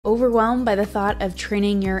Overwhelmed by the thought of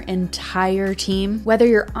training your entire team? Whether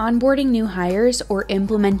you're onboarding new hires or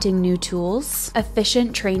implementing new tools,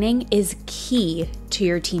 efficient training is key to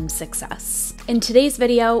your team's success. In today's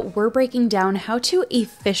video, we're breaking down how to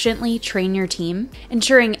efficiently train your team,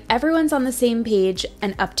 ensuring everyone's on the same page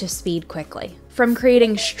and up to speed quickly. From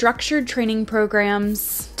creating structured training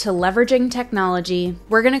programs to leveraging technology,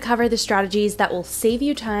 we're going to cover the strategies that will save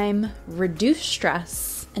you time, reduce stress,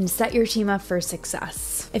 and set your team up for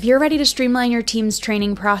success. If you're ready to streamline your team's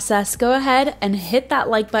training process, go ahead and hit that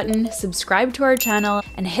like button, subscribe to our channel,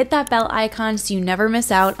 and hit that bell icon so you never miss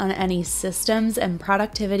out on any systems and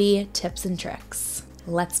productivity tips and tricks.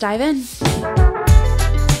 Let's dive in.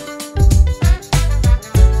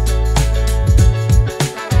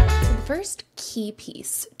 First key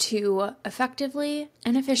piece to effectively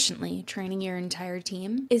and efficiently training your entire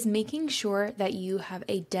team is making sure that you have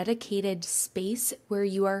a dedicated space where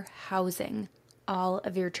you are housing all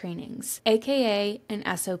of your trainings, aka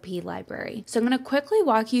an SOP library. So I'm going to quickly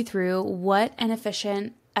walk you through what an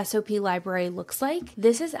efficient SOP library looks like.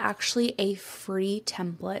 This is actually a free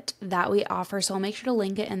template that we offer, so I'll make sure to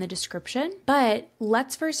link it in the description. But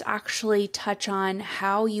let's first actually touch on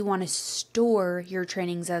how you want to store your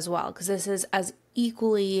trainings as well, because this is as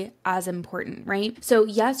equally as important, right? So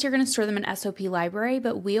yes, you're going to store them in SOP library,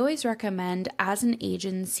 but we always recommend as an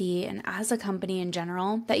agency and as a company in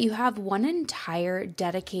general that you have one entire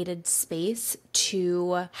dedicated space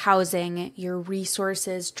to housing your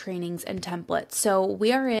resources, trainings, and templates. So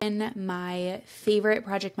we are in my favorite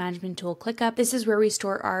project management tool, ClickUp. This is where we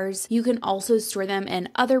store ours. You can also store them in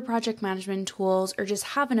other project management tools or just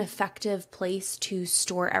have an effective place to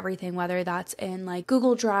store everything, whether that's in like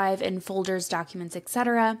Google Drive and folders, documents,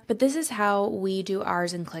 etc. But this is how we do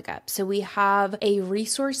ours in ClickUp. So we have a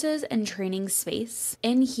resources and training space.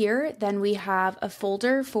 In here, then we have a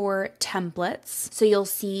folder for templates. So you'll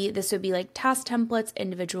see this would be like task templates,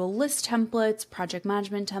 individual list templates, project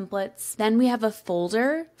management templates. Then we have a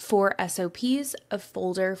folder for SOPs, a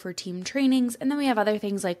folder for team trainings, and then we have other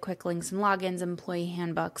things like quick links and logins, employee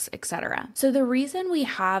handbooks, etc. So the reason we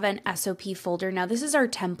have an SOP folder, now this is our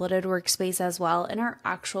templated workspace as well. In our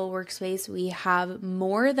actual workspace, we have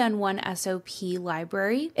more than one SOP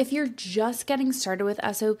library. If you're just getting started with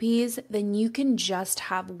SOPs, then you can just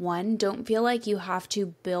have one. Don't feel like you have to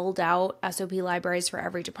build out SOP libraries for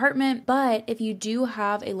every department. But if you do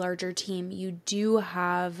have a larger team, you do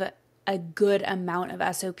have a good amount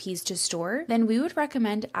of SOPs to store, then we would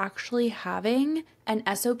recommend actually having an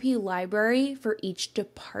SOP library for each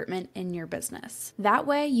department in your business. That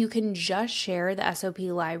way you can just share the SOP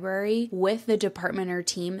library with the department or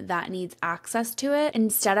team that needs access to it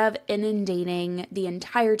instead of inundating the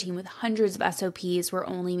entire team with hundreds of SOPs where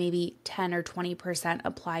only maybe 10 or 20%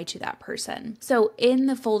 apply to that person. So in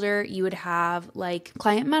the folder, you would have like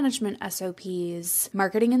client management SOPs,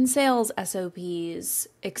 marketing and sales SOPs,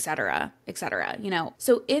 etc., etc.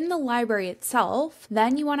 So in the library itself,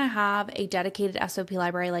 then you want to have a dedicated SOP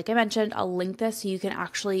library. Like I mentioned, I'll link this so you can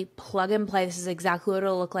actually plug and play. This is exactly what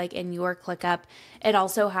it'll look like in your ClickUp. It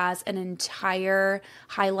also has an entire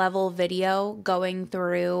high-level video going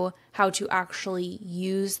through how to actually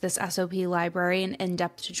use this SOP library, an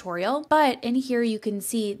in-depth tutorial. But in here, you can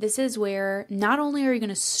see this is where not only are you going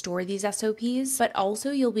to store these SOPs, but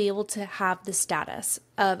also you'll be able to have the status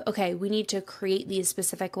of, okay, we need to create these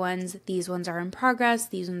specific ones. These ones are in progress.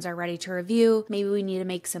 These ones are ready to review. Maybe we need to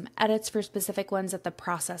make some edits for specific ones that the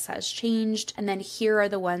process has changed. And then here are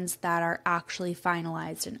the ones that are actually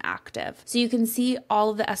finalized and active. So you can see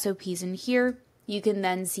all of the SOPs in here. You can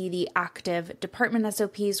then see the active department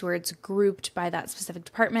SOPs where it's grouped by that specific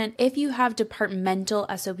department. If you have departmental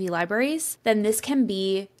SOP libraries, then this can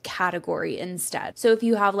be category instead. So if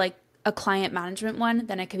you have like a client management one,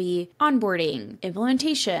 then it could be onboarding,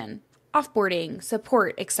 implementation, offboarding,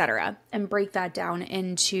 support, etc., and break that down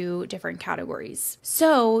into different categories.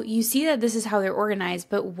 So you see that this is how they're organized,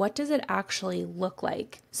 but what does it actually look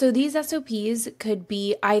like? So these SOPs could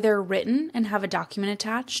be either written and have a document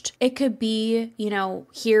attached. It could be,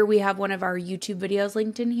 here we have one of our YouTube videos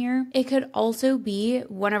linked in here. It could also be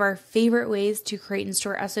one of our favorite ways to create and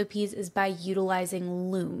store SOPs is by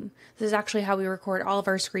utilizing Loom. This is actually how we record all of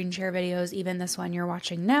our screen share videos, even this one you're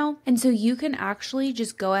watching now. And so you can actually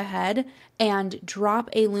just go ahead and drop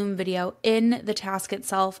a Loom video in the task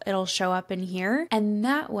itself. It'll show up in here. And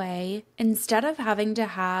that way, instead of having to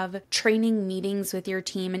have training meetings with your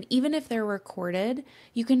team, and even if they're recorded,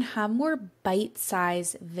 you can have more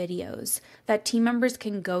bite-sized videos that team members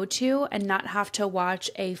can go to and not have to watch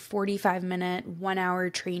a 45-minute, 1-hour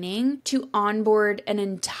training to onboard an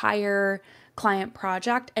entire client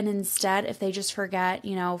project. And instead, if they just forget,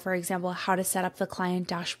 for example, how to set up the client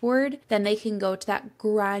dashboard, then they can go to that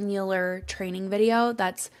granular training video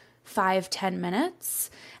that's 5-10 minutes.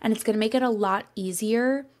 And it's going to make it a lot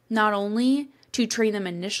easier, not only to train them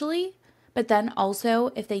initially, but then also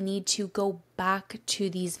if they need to go back to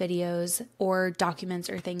these videos or documents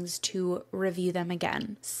or things to review them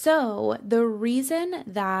again. So the reason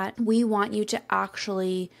that we want you to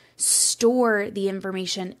actually store the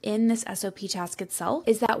information in this SOP task itself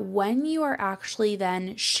is that when you are actually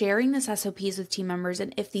then sharing this SOPs with team members,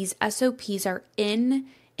 and if these SOPs are in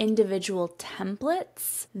individual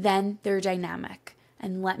templates, then they're dynamic.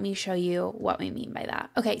 And let me show you what we mean by that.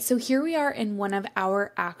 Okay, so here we are in one of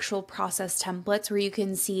our actual process templates where you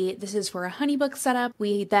can see this is for a HoneyBook setup.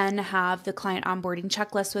 We then have the client onboarding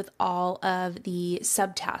checklist with all of the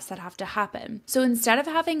subtasks that have to happen. So instead of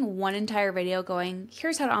having one entire video going,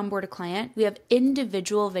 here's how to onboard a client, we have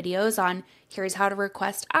individual videos on here's how to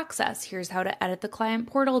request access, here's how to edit the client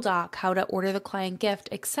portal doc, how to order the client gift,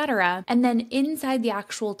 etc. And then inside the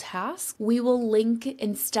actual task, we will link,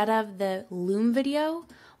 instead of the Loom video,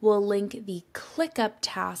 we'll link the ClickUp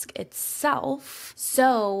task itself.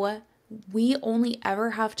 So we only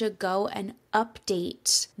ever have to go and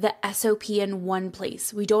update the SOP in one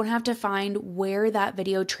place. We don't have to find where that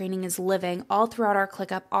video training is living all throughout our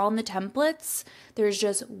ClickUp, all in the templates. There's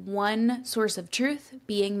just one source of truth,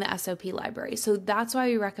 being the SOP library. So that's why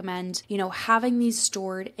we recommend, having these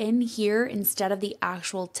stored in here instead of the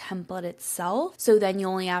actual template itself. So then you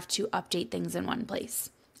only have to update things in one place.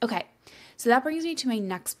 Okay. So that brings me to my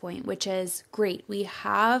next point, which is great. We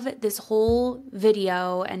have this whole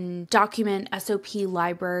video and document SOP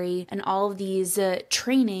library and all of these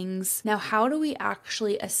trainings. Now, how do we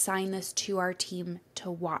actually assign this to our team to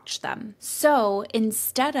watch them? So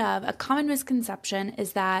instead of, a common misconception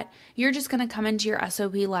is that you're just going to come into your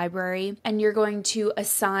SOP library and you're going to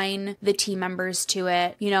assign the team members to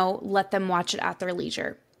it, let them watch it at their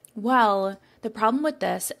leisure. Well, the problem with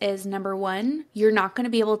this is, number one, you're not going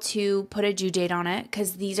to be able to put a due date on it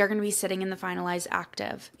because these are going to be sitting in the finalized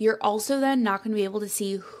active. You're also then not going to be able to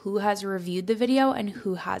see who has reviewed the video and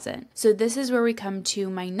who hasn't. So this is where we come to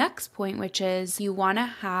my next point, which is you want to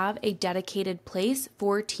have a dedicated place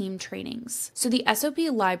for team trainings. So the SOP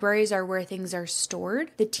libraries are where things are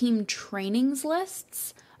stored. The team trainings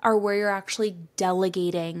lists are where you're actually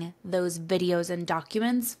delegating those videos and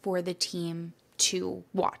documents for the team to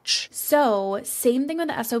watch. So same thing with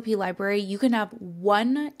the SOP library. You can have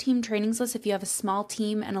one team trainings list if you have a small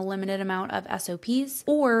team and a limited amount of SOPs,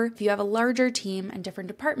 or if you have a larger team and different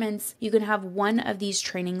departments, you can have one of these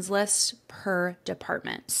trainings lists per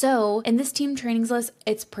department. So in this team trainings list,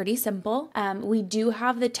 it's pretty simple. We do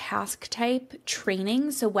have the task type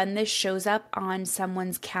training. So when this shows up on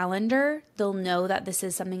someone's calendar, they'll know that this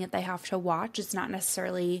is something that they have to watch. It's not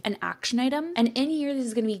necessarily an action item. And in here, this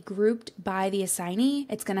is going to be grouped by the assignee.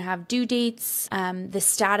 It's going to have due dates, the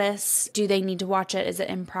status, do they need to watch it? Is it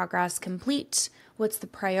in progress, complete? What's the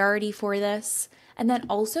priority for this? And then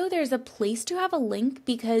also there's a place to have a link,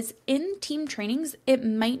 because in team trainings, it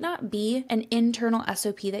might not be an internal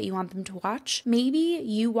SOP that you want them to watch. Maybe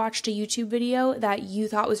you watched a YouTube video that you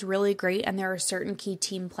thought was really great and there are certain key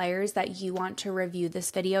team players that you want to review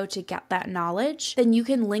this video to get that knowledge. Then you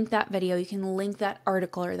can link that video, you can link that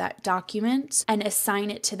article or that document and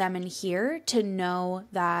assign it to them in here to know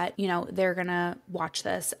that, they're gonna watch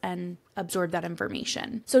this and absorb that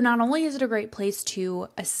information. So not only is it a great place to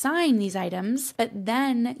assign these items, but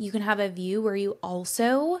then you can have a view where you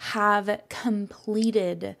also have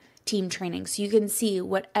completed team training. So you can see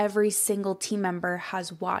what every single team member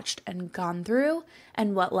has watched and gone through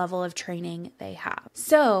and what level of training they have.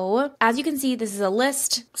 So as you can see, this is a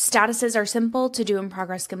list. Statuses are simple to do in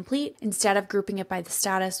progress, complete. Instead of grouping it by the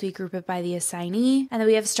status, we group it by the assignee. And then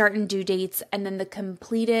we have start and due dates. And then the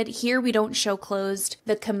completed, here we don't show closed.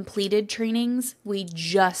 The completed trainings, we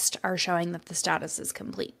just are showing that the status is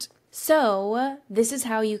complete. So this is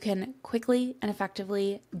how you can quickly and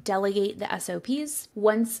effectively delegate the SOPs.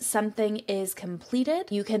 Once something is completed,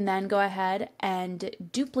 you can then go ahead and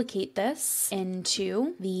duplicate this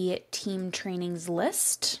into the team trainings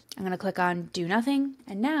list. I'm going to click on do nothing.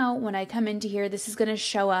 And now when I come into here, this is going to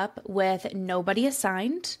show up with nobody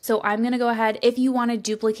assigned. So I'm going to go ahead. If you want to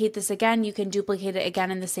duplicate this again, you can duplicate it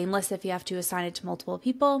again in the same list if you have to assign it to multiple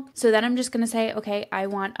people. So then I'm just going to say, okay, I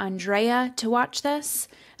want Andrea to watch this,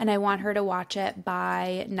 and I want her to watch it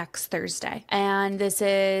by next Thursday. And this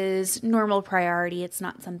is normal priority. It's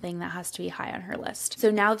not something that has to be high on her list.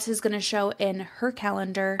 So now this is going to show in her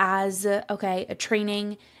calendar as, okay, a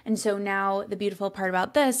training. And so now the beautiful part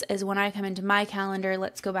about this this is when I come into my calendar,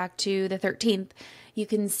 let's go back to the 13th, you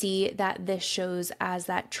can see that this shows as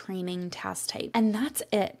that training task type. And that's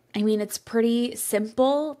it. I mean, it's pretty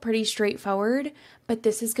simple, pretty straightforward, but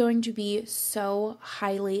this is going to be so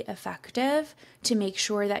highly effective to make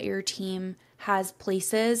sure that your team has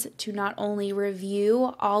places to not only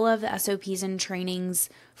review all of the SOPs and trainings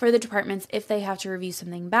for the departments if they have to review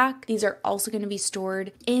something back. These are also going to be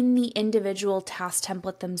stored in the individual task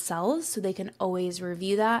template themselves, so they can always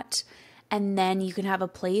review that. And then you can have a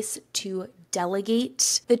place to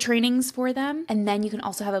delegate the trainings for them. And then you can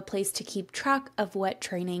also have a place to keep track of what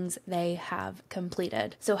trainings they have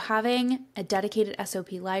completed. So having a dedicated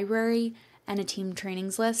SOP library and a team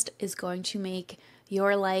trainings list is going to make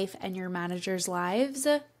your life and your manager's lives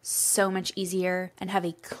so much easier and have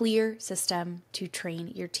a clear system to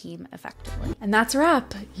train your team effectively. And that's a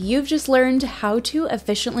wrap. You've just learned how to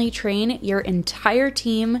efficiently train your entire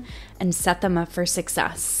team and set them up for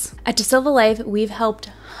success. At DeSilva Life, we've helped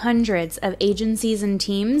hundreds of agencies and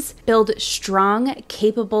teams build strong,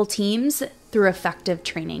 capable teams through effective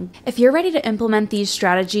training. If you're ready to implement these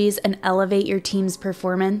strategies and elevate your team's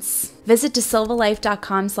performance, visit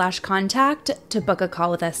desilvalife.com/contact to book a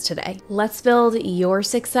call with us today. Let's build your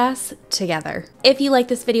success together. If you like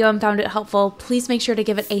this video and found it helpful, please make sure to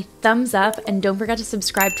give it a thumbs up and don't forget to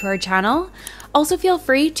subscribe to our channel. Also, feel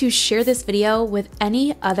free to share this video with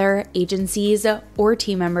any other agencies or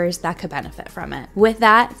team members that could benefit from it. With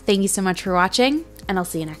that, thank you so much for watching, and I'll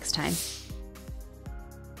see you next time.